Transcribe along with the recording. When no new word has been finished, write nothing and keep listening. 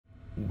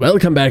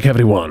Welcome back,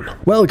 everyone.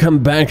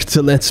 Welcome back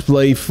to Let's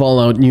Play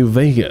Fallout New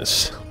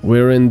Vegas.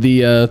 We're in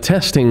the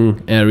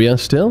testing area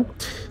still,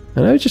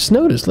 and I just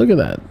noticed, look at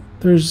that.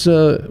 There's,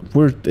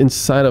 we're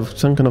inside of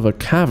some kind of a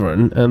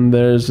cavern, and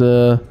there's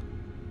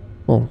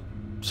well,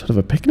 sort of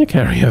a picnic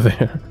area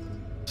there.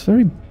 It's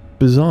very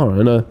bizarre,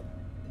 and a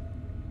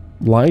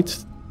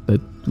light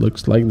that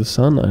looks like the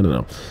sun, I don't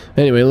know.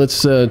 Anyway,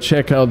 let's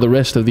check out the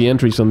rest of the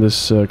entries on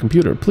this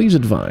computer. Please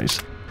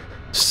advise.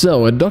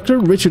 So, at Dr.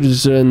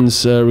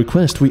 Richardson's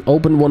request, we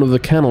opened one of the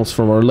kennels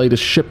from our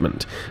latest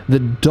shipment. The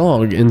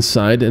dog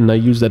inside, and I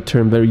use that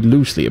term very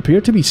loosely,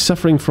 appeared to be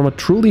suffering from a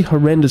truly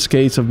horrendous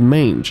case of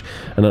mange,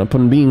 and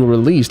upon being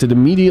released, it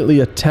immediately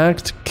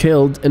attacked,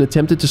 killed, and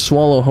attempted to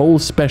swallow whole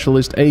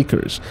specialist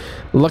acres.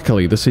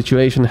 Luckily, the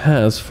situation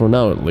has, for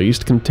now at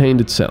least,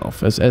 contained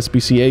itself, as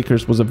SPC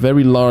Acres was a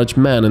very large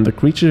man and the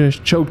creature has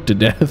choked to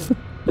death.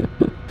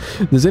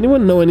 Does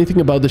anyone know anything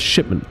about the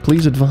shipment?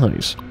 Please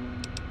advise.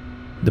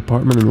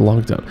 Department in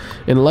lockdown.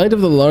 In light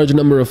of the large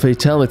number of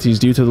fatalities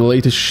due to the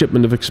latest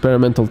shipment of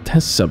experimental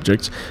test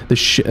subjects, the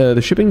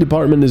shipping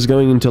department is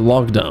going into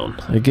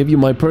lockdown. I give you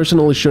my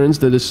personal assurance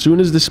that as soon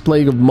as this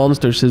plague of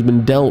monsters has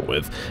been dealt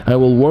with, I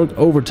will work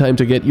overtime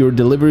to get your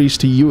deliveries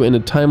to you in a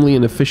timely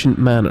and efficient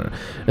manner.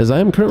 As I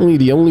am currently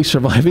the only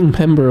surviving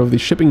member of the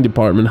shipping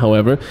department,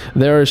 however,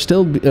 there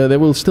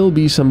will still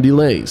be some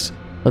delays.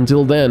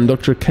 Until then,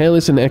 Dr.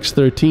 Kalis in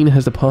X13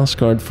 has the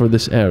postcard for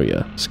this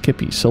area.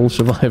 Skippy, sole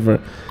survivor.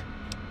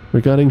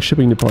 Regarding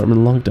shipping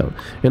department lockdown.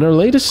 In our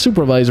latest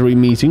supervisory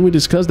meeting, we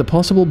discussed the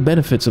possible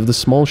benefits of the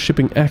small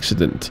shipping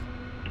accident.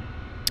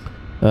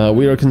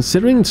 We are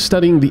considering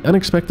studying the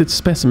unexpected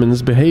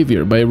specimen's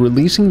behavior by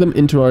releasing them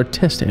into our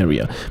test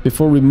area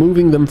before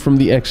removing them from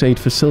the X8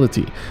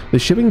 facility. The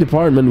shipping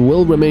department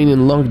will remain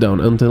in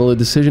lockdown until a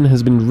decision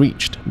has been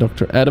reached.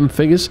 Dr. Adam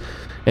Figgis,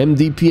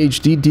 MD,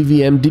 PhD,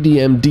 DVM,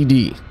 DDM,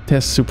 DD,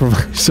 test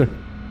supervisor.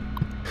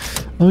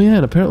 Oh yeah,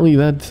 and apparently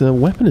that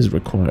weapon is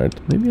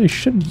required. Maybe I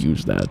should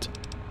use that.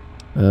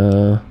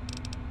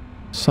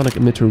 Sonic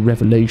emitter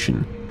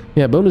revelation.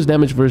 Yeah, bonus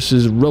damage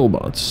versus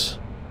robots.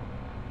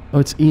 Oh,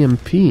 it's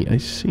EMP, I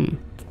see.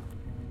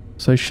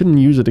 So I shouldn't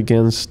use it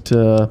against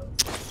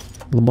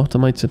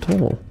lobotomites at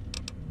all.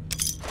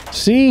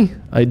 See?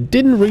 I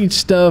didn't read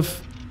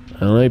stuff,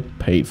 and I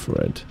paid for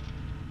it.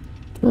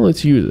 Well,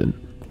 let's use it.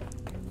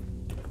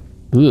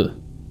 Ugh.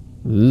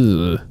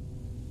 Ugh.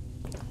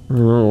 I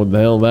don't know what the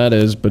hell that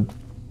is, but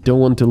don't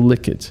want to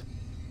lick it.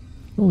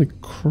 Holy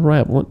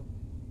crap, what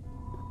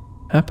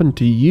happened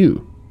to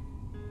you?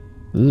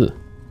 Ugh.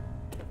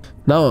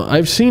 Now,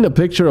 I've seen a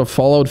picture of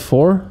Fallout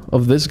 4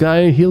 of this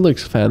guy. He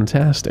looks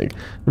fantastic.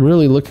 I'm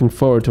really looking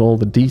forward to all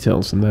the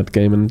details in that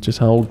game and just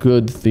how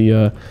good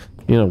the,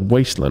 you know,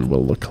 wasteland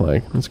will look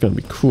like. It's gonna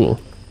be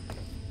cool.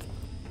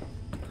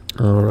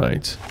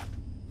 Alright.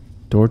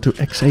 Door to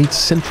X8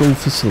 Central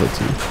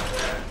Facility.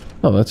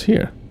 Oh, that's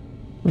here.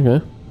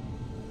 Okay.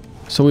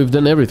 So we've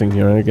done everything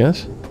here, I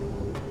guess.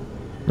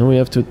 Now we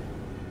have to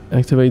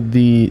activate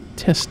the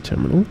test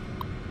terminal.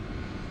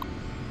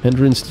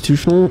 Enter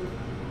institutional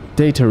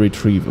data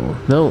retrieval.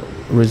 Now,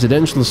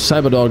 residential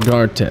cyberdog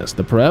guard test.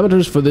 The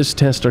parameters for this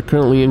test are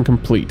currently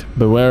incomplete.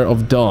 Beware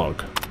of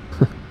dog.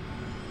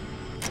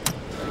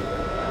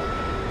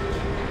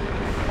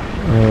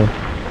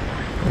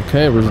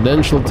 Okay,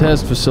 residential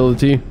test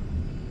facility.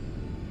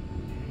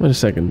 Wait a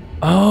second.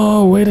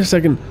 Oh, wait a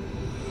second.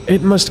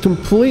 It must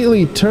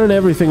completely turn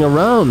everything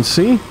around,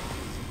 see?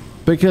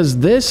 Because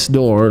this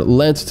door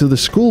led to the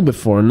school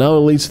before, now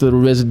it leads to the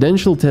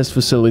residential test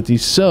facility,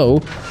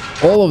 so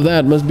all of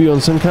that must be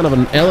on some kind of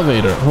an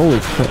elevator. Holy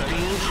crap.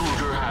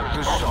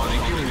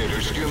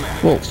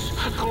 Whoa.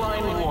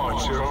 Climb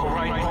water, all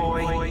right,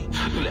 boy?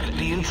 Let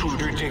the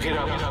intruder dig it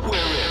up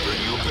wherever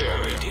you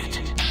buried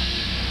it.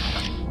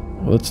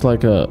 Well, it's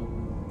like a...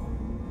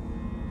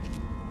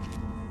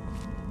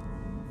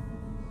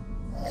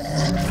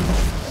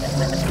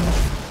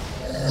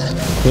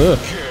 Ugh.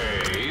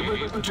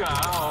 Gabe,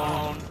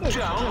 down,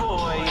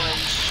 boy.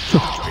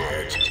 Stop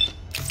it.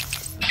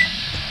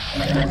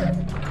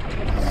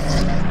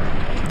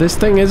 This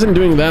thing isn't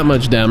doing that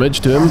much damage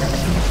to him.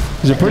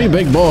 He's a pretty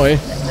big boy.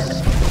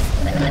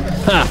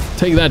 Ha!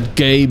 Take that,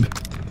 Gabe.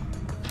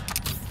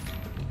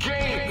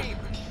 Gabe,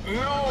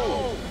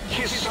 no!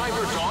 His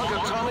cyberdog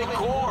atomic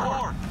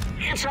core.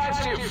 It's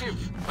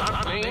active.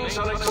 That means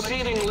an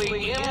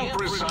exceedingly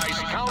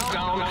imprecise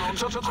countdown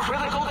to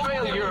critical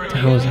failure in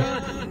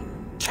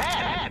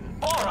 10.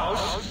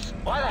 Boros,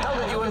 why the hell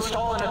did you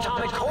install an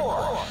atomic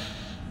core?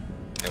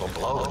 It'll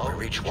blow when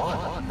we reach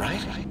 1,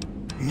 right?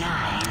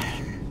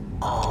 9.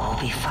 All will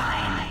be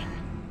fine.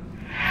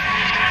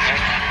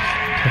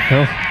 The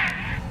hell?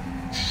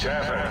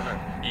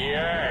 7.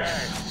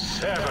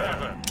 Yes,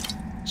 7.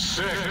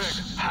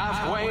 6.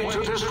 Halfway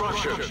to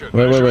destruction.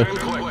 Wait.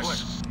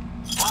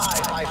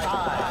 5 by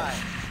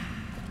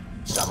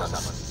 5.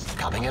 Someone's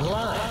coming in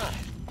line.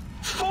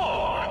 4,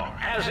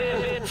 as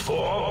in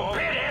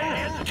forbidden.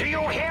 Do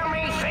you hear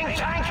me, think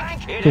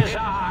tank? It is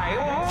I,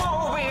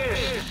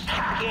 Mobius,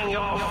 hacking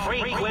your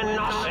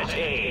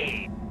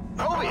freaquinosity.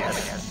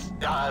 Mobius?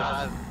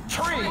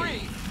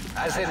 Three,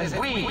 as in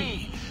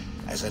we.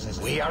 As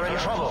in we are in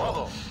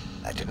trouble.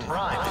 That didn't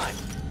rhyme.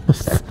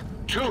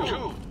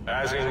 Two,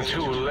 as in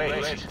too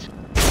late.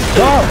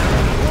 Oh!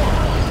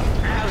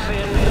 As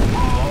in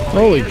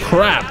Holy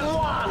crap! I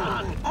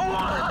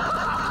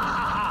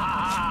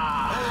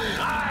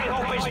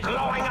hope it's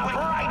glowing up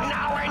right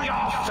now in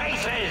your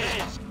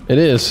faces. It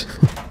is.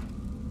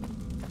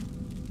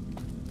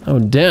 Oh,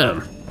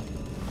 damn.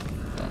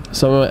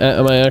 So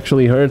am I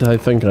actually hurt? I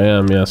think I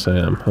am. Yes, I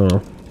am.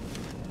 Oh.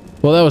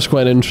 Well, that was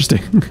quite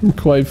interesting.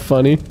 Quite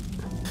funny.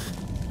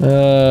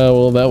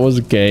 Well, that was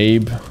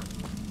Gabe.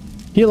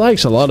 He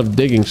likes a lot of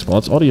digging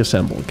spots. Audio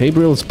sample.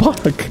 Gabriel's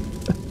Park.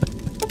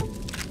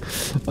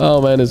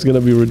 Oh man, it's gonna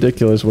be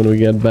ridiculous when we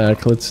get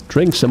back. Let's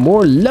drink some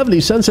more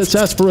lovely sunset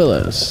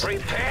sarsaparillas.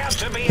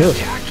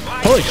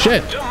 Holy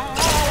shit!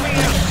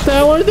 What the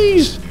hell are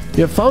these?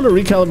 You have found a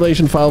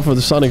recalibration file for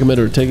the sonic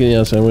emitter. Take it,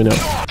 yes, and we know.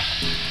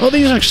 Oh,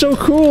 these are so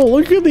cool!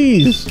 Look at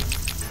these!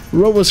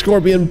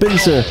 Robo-Scorpion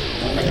Pincer.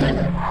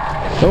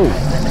 Oh.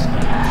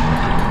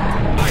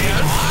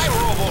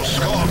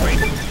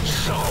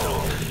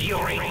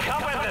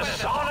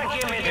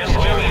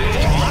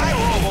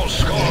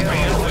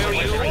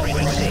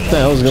 What the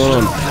hell's going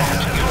on?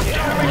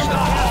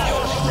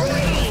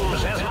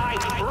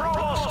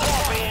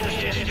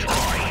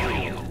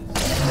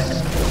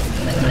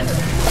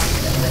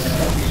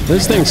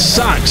 This thing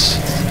sucks.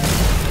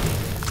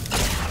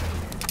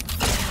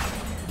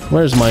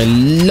 Where's my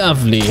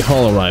lovely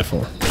hollow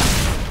rifle?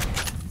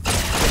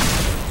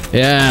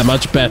 Yeah,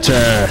 much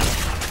better.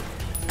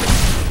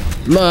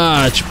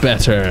 Much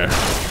better.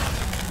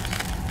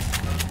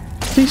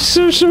 These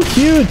are so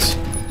cute.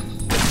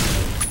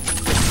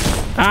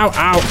 Ow,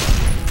 ow.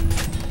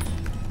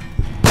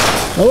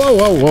 Whoa,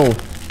 whoa, whoa.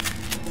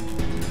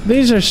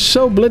 These are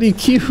so bloody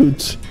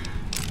cute.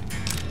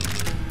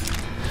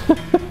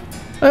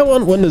 I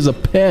want one as a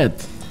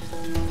pet.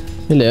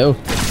 Hello.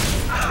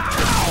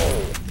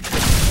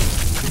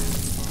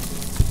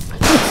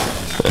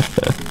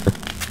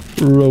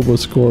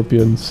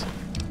 Robo-Scorpions.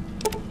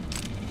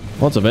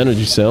 Lots of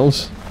energy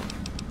cells.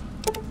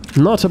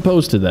 Not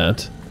opposed to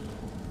that.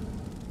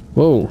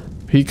 Whoa.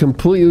 He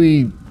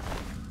completely...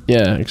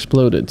 yeah,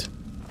 exploded.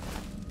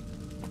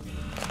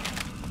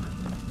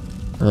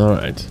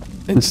 Alright.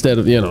 Instead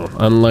of, you know,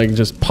 unlike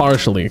just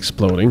partially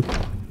exploding.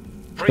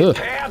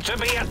 Prepare to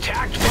be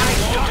attacked by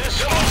Dr.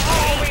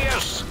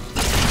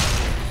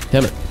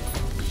 Damn it.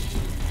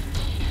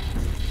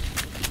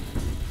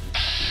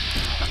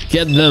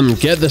 Get them!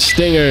 Get the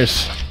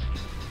stingers!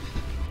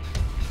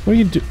 What are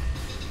you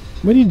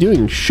What are you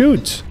doing?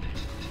 Shoot!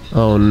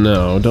 Oh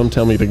no, don't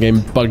tell me the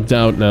game bugged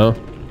out now.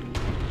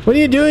 What are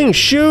you doing?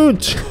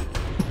 Shoot!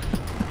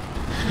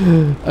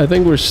 I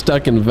think we're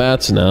stuck in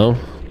vats now.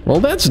 Well,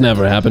 that's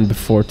never happened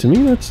before to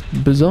me. That's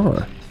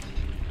bizarre.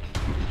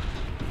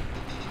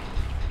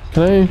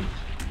 Can I...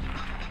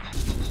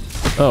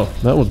 oh,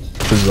 that was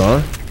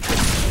bizarre.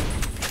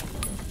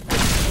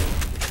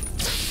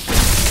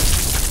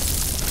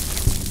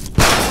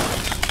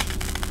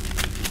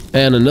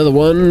 And another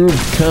one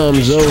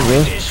comes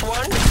over.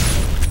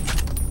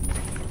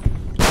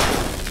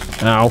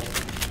 Ow.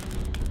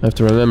 I have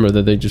to remember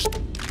that they just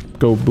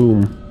go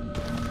boom.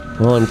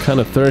 Well, I'm kind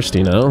of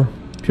thirsty now.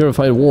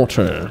 Purified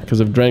water,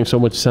 because I've drank so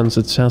much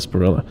sunset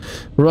sarsaparilla.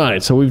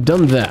 Right, so we've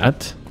done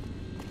that.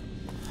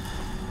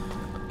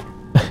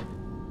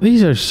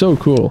 These are so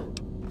cool.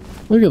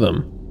 Look at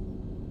them.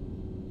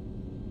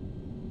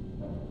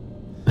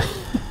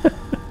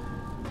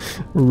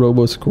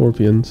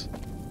 Robo-Scorpions.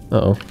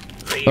 Uh-oh.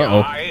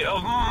 Uh-oh.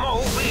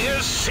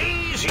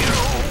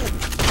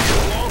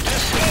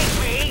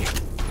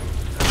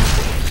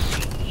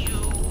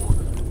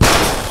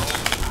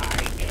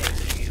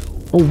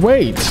 Oh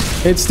wait,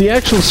 it's the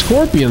actual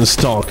scorpions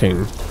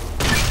talking.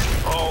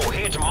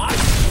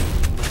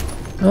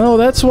 Oh,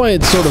 that's why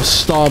it sort of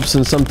stops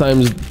and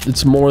sometimes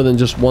it's more than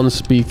just one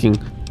speaking.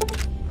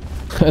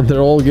 And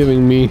they're all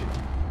giving me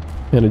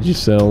energy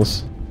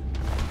cells.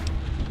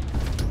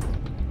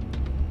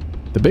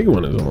 The big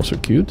one is also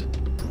cute.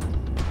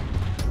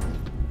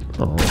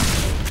 Oh.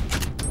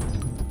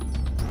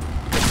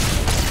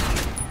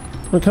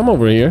 Well, come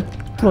over here.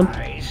 Come on.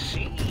 I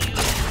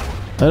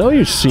know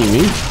you see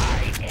me.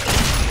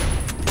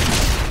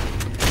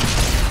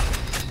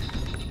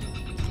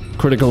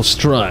 Critical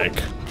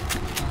strike.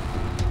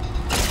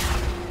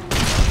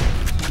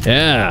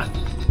 Yeah.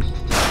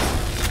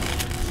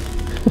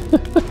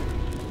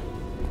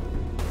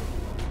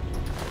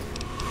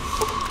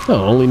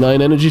 Oh, only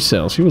 9 energy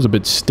cells. He was a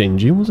bit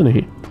stingy, wasn't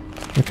he?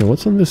 Okay,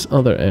 what's in this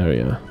other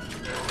area?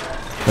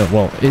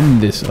 Well, in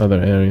this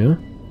other area.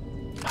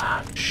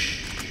 Ah,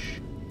 shh.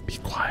 Be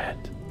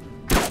quiet.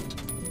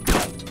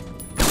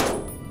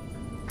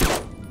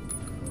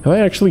 Have I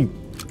actually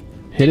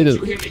hit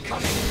it?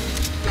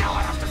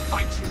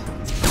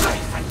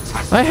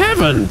 I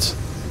haven't!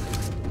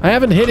 I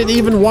haven't hit it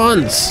even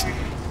once!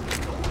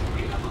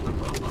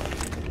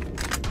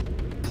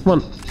 Come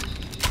on.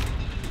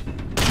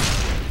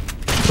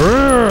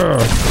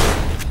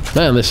 Urgh.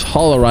 Man, this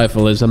hollow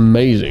rifle is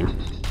amazing.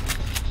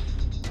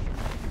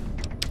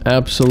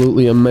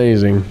 absolutely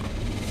amazing.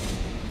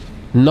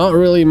 Not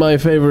really my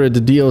favorite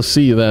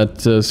DLC,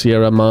 that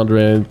Sierra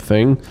Madre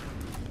thing,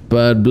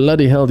 but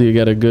bloody hell do you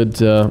get a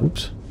good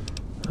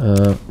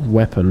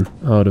weapon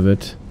out of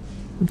it.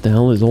 What the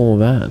hell is all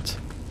that?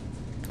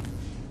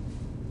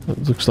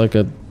 It looks like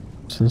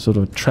some sort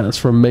of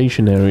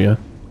transformation area.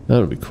 That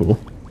would be cool.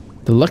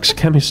 Deluxe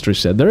Chemistry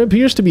said, there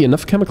appears to be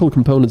enough chemical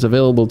components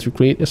available to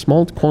create a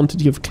small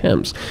quantity of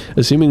chems,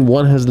 assuming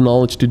one has the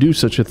knowledge to do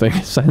such a thing.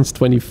 Science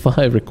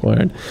 25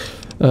 required.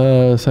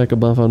 Psycho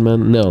buff on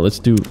man. No, let's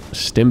do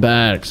stim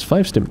packs.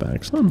 5 stim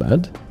packs. Not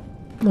bad.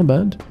 Not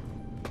bad.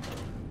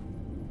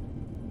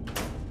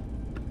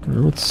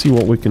 Let's see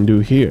what we can do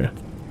here.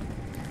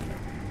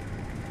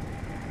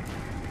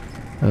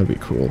 That'd be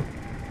cool.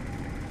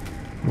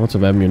 Lots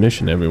of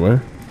ammunition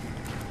everywhere.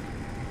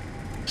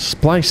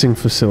 Splicing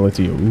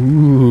facility.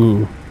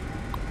 Ooh.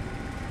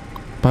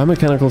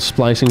 Biomechanical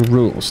splicing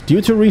rules. Due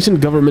to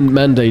recent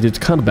government-mandated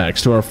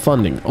cutbacks to our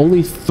funding,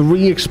 only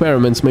 3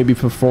 experiments may be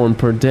performed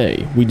per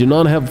day. We do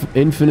not have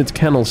infinite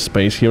kennel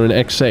space here in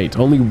X8.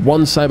 Only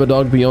 1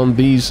 cyberdog beyond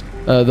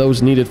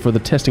those needed for the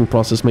testing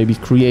process may be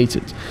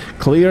created.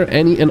 Clear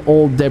any and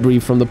all debris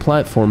from the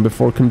platform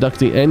before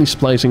conducting any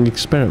splicing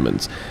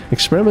experiments.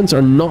 Experiments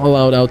are not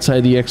allowed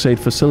outside the X8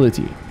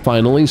 facility.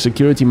 Finally,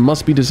 security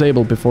must be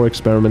disabled before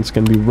experiments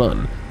can be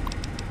run.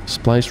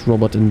 Splice,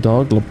 robot and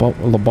dog,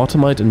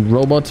 lobotomite and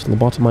robot,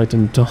 lobotomite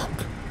and dog.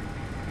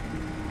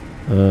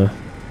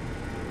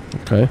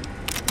 Okay.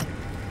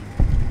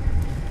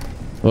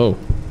 Oh.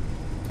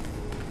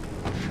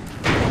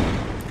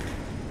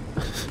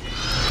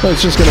 Oh,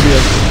 it's just gonna be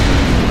a...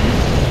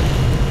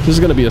 This is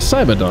gonna be a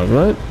cyber dog,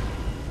 right?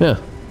 Yeah.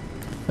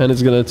 And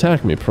it's gonna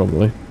attack me,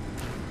 probably.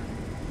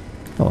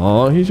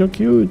 Aw, he's so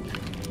cute.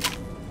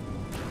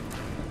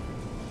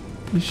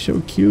 He's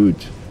so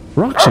cute.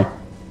 Roxy!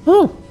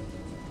 Oh!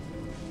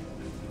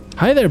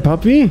 Hi there,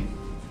 puppy!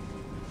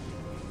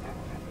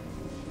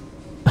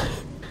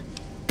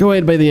 Go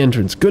wait by the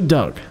entrance. Good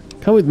dog.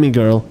 Come with me,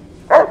 girl.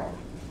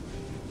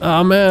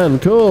 Oh man,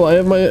 cool.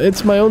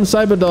 It's my own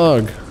cyber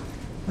dog.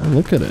 Oh,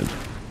 look at it.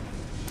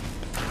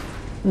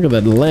 Look at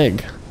that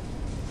leg.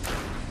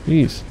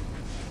 Jeez.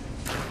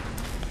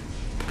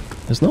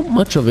 There's not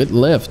much of it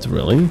left,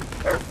 really.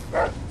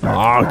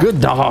 Oh,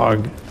 good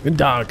dog. Good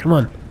dog. Come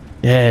on.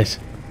 Yes.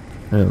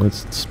 Yeah,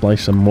 let's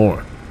splice some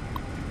more.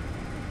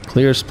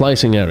 Clear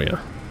splicing area.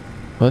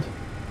 What?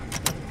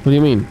 What do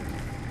you mean?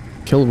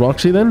 Kill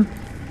Roxy then?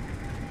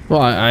 Well,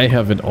 I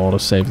have it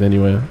auto-saved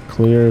anyway.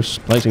 Clear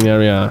splicing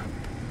area.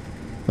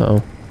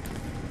 Uh-oh.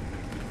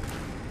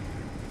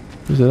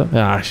 Is it up?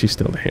 Ah, she's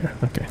still here.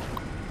 Okay.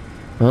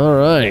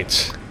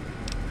 Alright.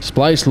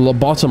 Splice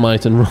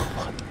lobotomite and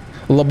robot.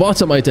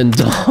 Lobotomite and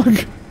dog.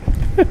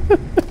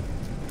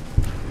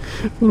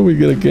 What are we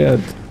gonna get?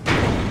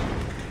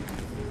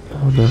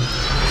 Oh no.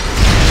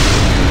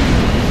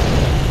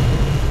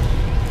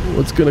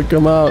 What's gonna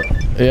come out?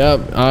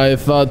 Yep, I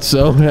thought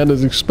so. Had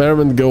his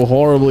experiment go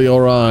horribly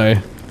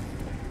awry.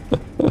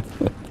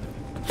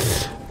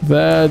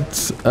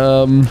 That,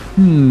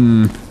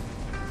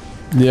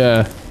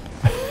 yeah.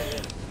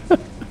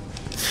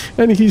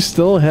 And he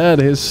still had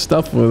his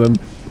stuff with him.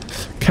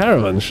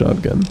 Caravan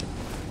shotgun.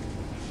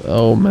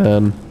 Oh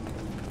man.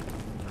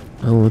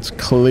 Well, let's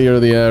clear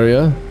the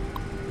area.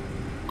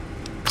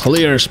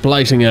 Clear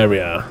splicing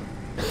area.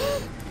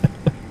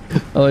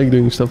 I like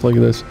doing stuff like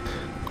this.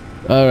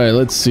 Alright,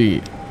 let's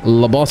see.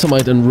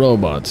 Lobotomite and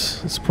robot.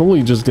 It's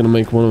probably just gonna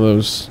make one of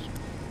those...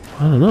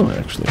 I don't know,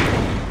 actually.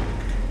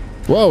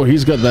 Whoa,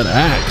 he's got that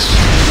axe.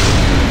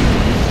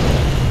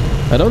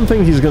 I don't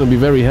think he's gonna be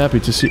very happy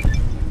to see...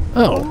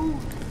 Oh.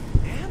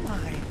 Who am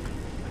I?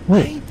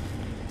 What? I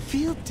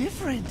feel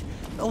different.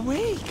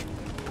 Awake.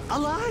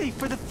 Alive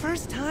for the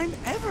first time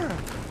ever.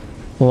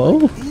 Hello?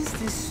 What is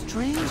this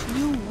strange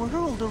new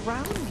world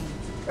around me?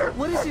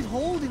 What does it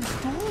hold in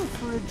store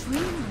for a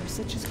dreamer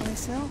such as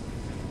myself?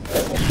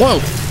 Whoa!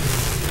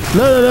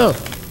 No, no, no!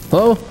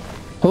 Hello?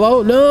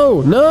 Hello?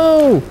 No!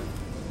 No!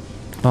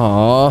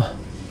 Aww.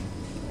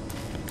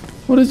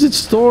 What does it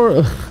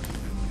store?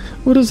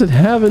 What does it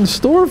have in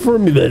store for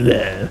me?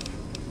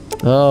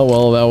 Oh,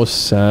 well, that was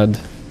sad.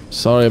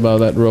 Sorry about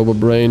that,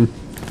 RoboBrain.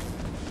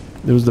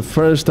 It was the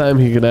first time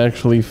he could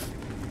actually,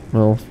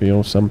 well,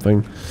 feel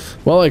something.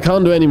 Well, I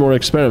can't do any more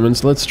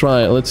experiments. Let's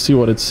try it. Let's see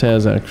what it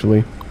says,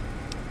 actually.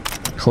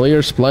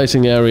 Clear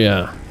splicing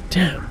area.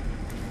 Damn.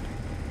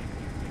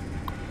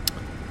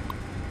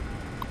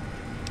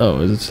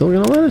 Oh, is it still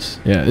gonna let us?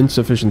 Yeah,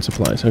 insufficient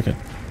supplies. Okay.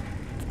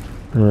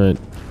 Alright.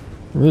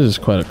 Well, this is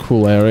quite a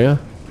cool area.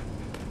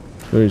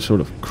 Very sort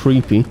of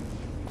creepy.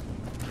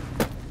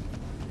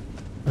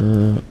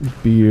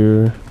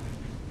 Beer.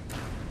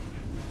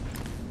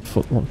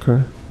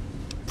 Footlocker.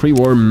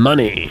 Pre-war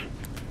money.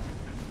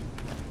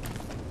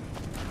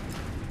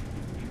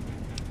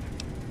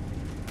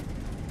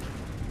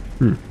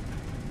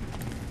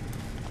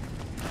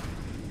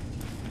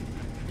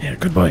 Yeah,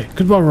 good boy.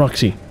 Good boy,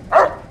 Roxy.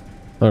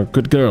 Oh,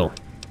 good girl.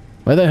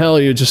 Why the hell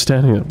are you just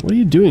standing there? What are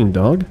you doing,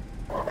 dog?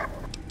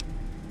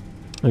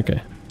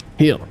 Okay.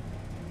 Heal.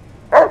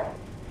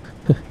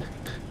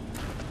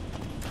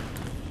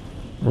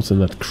 What's in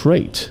that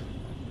crate?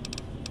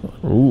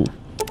 Ooh,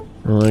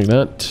 I like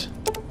that.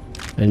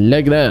 I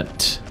like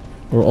that.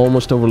 We're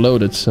almost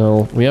overloaded,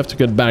 so we have to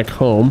get back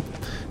home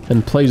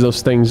and place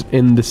those things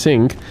in the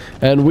sink.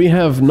 And we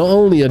have not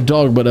only a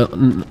dog, but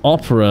an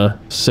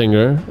opera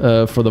singer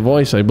for the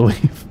voice, I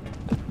believe.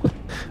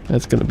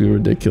 That's gonna be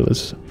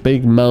ridiculous.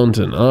 Big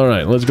Mountain.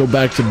 Alright, let's go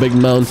back to Big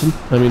Mountain.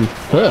 I mean,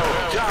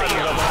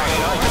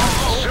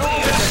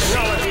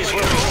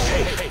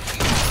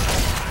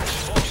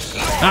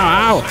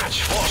 Ow, ow!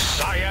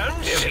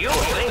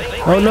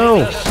 Oh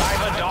no!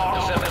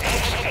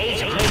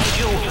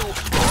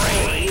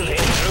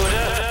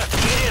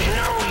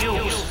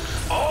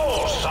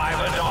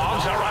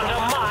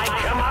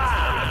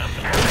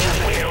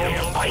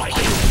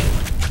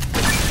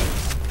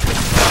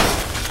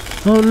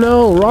 Oh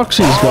no,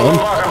 Roxy's gone.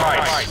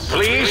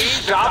 Please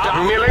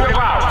stop milling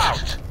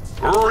about.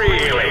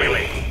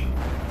 Really?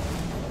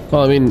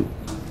 Well, I mean,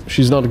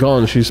 she's not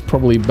gone. She's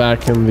probably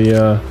back in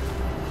the,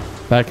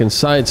 back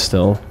inside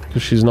still,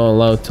 because she's not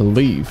allowed to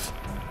leave.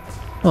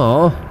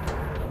 Aw.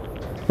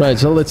 Right,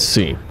 so let's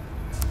see.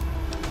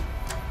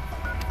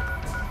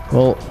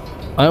 Well,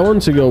 I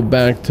want to go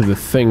back to the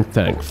think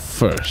tank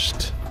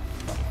first.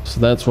 So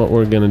that's what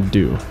we're gonna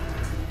do.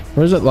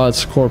 Where's that last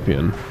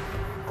scorpion?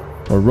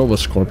 Or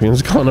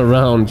Robo-Scorpion's gone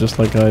around just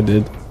like I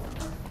did.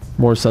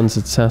 More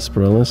Sunset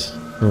Sarsaparillas.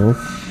 Oh.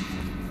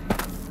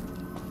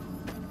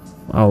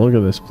 Wow, look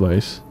at this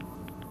place.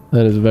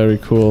 That is very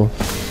cool.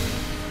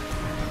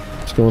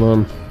 What's going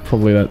on?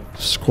 Probably that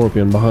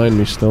scorpion behind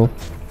me still.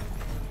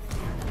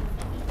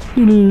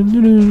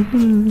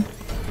 Man.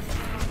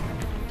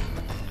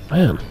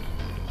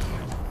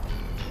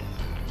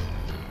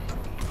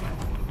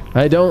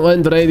 I don't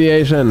want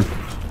radiation.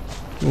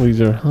 Oh, these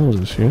are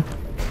houses here.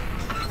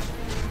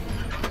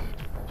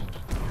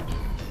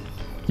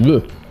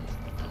 Ugh.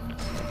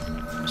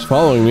 It's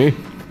following me,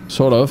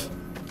 sort of.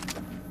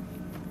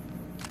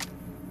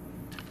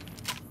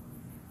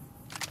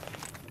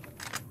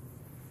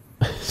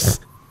 It's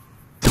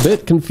a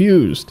bit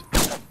confused.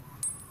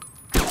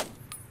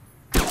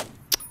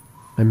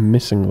 I'm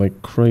missing like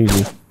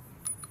crazy.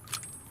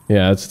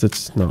 Yeah,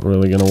 it's not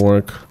really gonna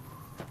work.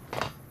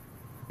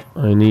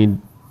 I need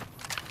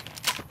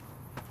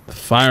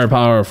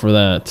firepower for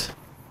that.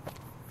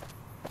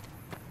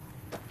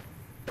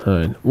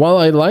 Alright. While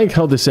I like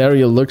how this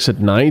area looks at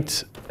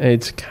night,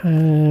 it's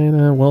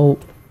kinda, well,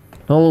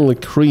 not only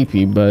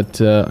creepy,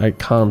 but I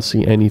can't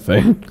see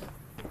anything.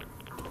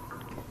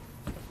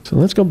 So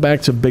let's go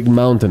back to Big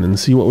Mountain and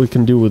see what we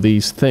can do with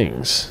these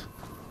things.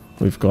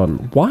 We've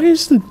gotten... Why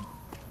is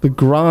the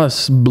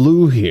grass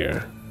blue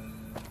here?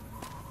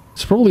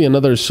 It's probably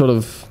another sort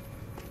of...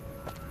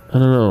 I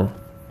don't know.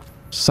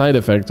 Side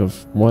effect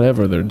of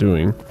whatever they're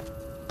doing.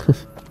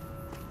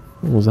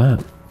 What was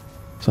that?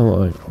 Sounded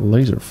like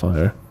laser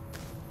fire.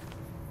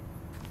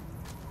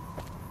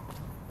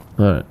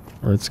 Alright,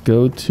 let's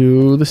go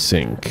to the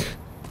sink.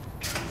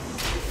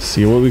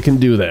 See what we can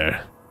do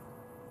there.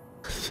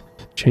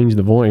 Change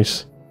the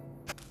voice.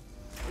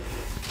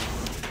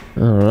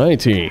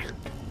 Alrighty.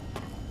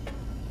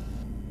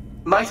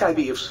 Might I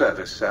be of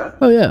service, sir?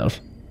 Oh, yeah.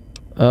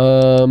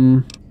 Oh,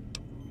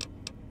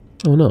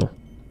 no.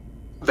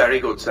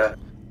 Very good, sir.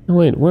 Oh,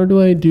 wait, where do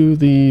I do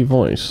the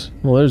voice?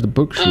 Well, there's the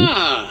book sheet.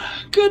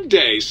 Ah, good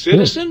day,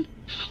 citizen.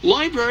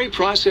 Library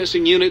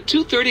Processing Unit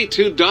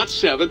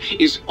 232.7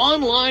 is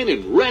online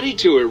and ready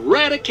to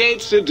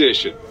eradicate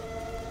sedition.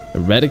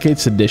 Eradicate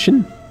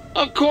sedition?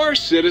 Of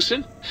course,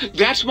 citizen.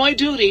 That's my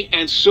duty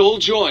and sole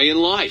joy in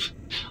life.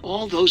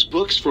 All those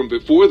books from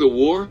before the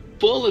war,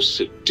 full of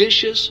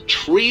seditious,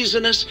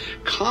 treasonous,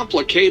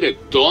 complicated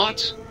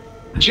thoughts.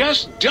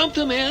 Just dump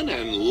them in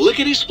and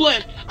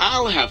lickety-split.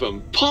 I'll have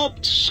them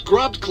pulped,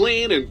 scrubbed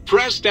clean, and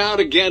pressed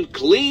out again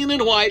clean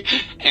and white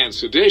and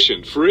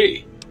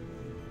sedition-free.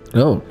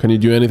 Oh, can you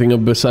do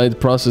anything besides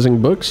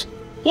processing books?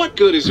 What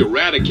good is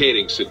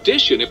eradicating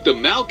sedition if the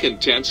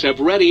malcontents have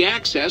ready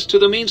access to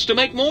the means to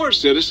make more,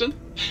 citizen?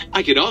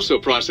 I could also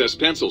process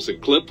pencils and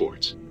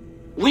clipboards.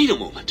 Wait a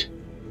moment.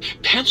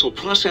 Pencil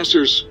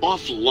processors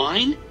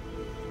offline?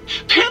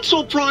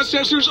 Pencil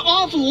processors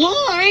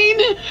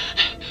offline?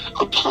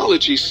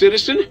 Apologies,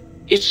 citizen.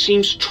 It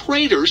seems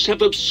traitors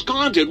have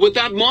absconded with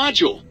that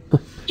module.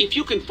 If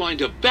you can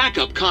find a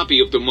backup copy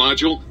of the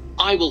module,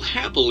 I will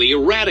happily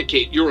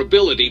eradicate your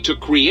ability to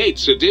create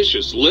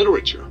seditious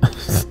literature.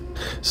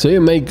 So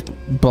you make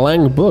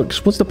blank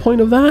books. What's the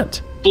point of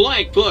that?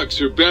 Blank books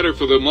are better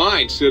for the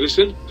mind,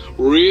 citizen.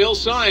 Real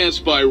science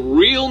by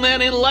real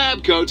men in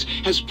lab coats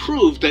has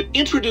proved that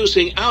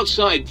introducing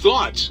outside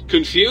thoughts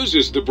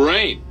confuses the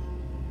brain.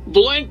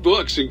 Blank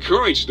books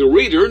encourage the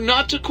reader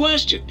not to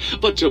question,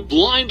 but to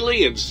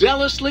blindly and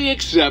zealously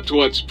accept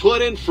what's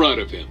put in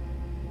front of him.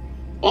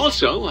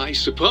 Also, I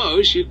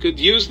suppose you could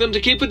use them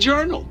to keep a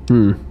journal.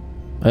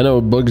 I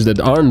know books that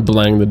aren't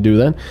blank that do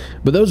that,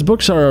 but those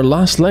books are our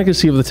last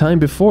legacy of the time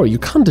before. You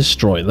can't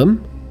destroy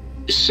them.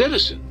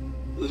 Citizen,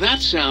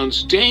 that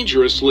sounds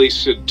dangerously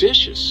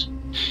seditious.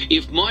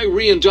 If my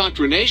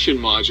reindoctrination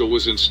module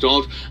was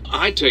installed,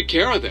 I'd take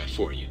care of that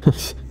for you.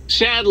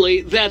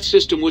 Sadly, that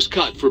system was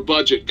cut for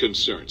budget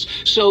concerns,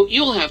 so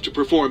you'll have to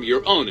perform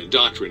your own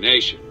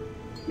indoctrination.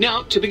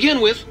 Now, to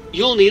begin with,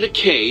 you'll need a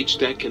cage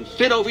that can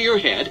fit over your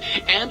head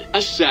and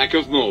a sack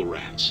of mole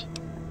rats.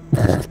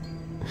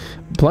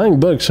 Applying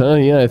books, huh?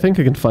 Yeah, I think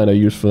I can find a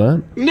use for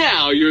that.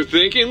 Now you're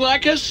thinking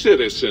like a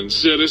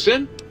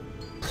citizen.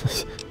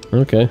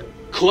 Okay.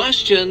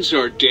 Questions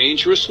are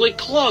dangerously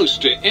close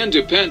to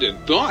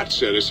independent thought,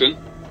 citizen.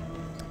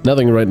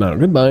 Nothing right now.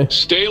 Goodbye.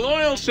 Stay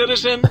loyal,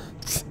 citizen.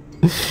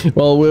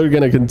 Well, we're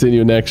gonna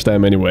continue next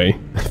time anyway.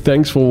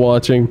 Thanks for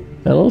watching,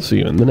 and I'll see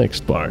you in the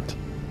next part.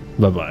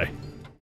 Bye-bye.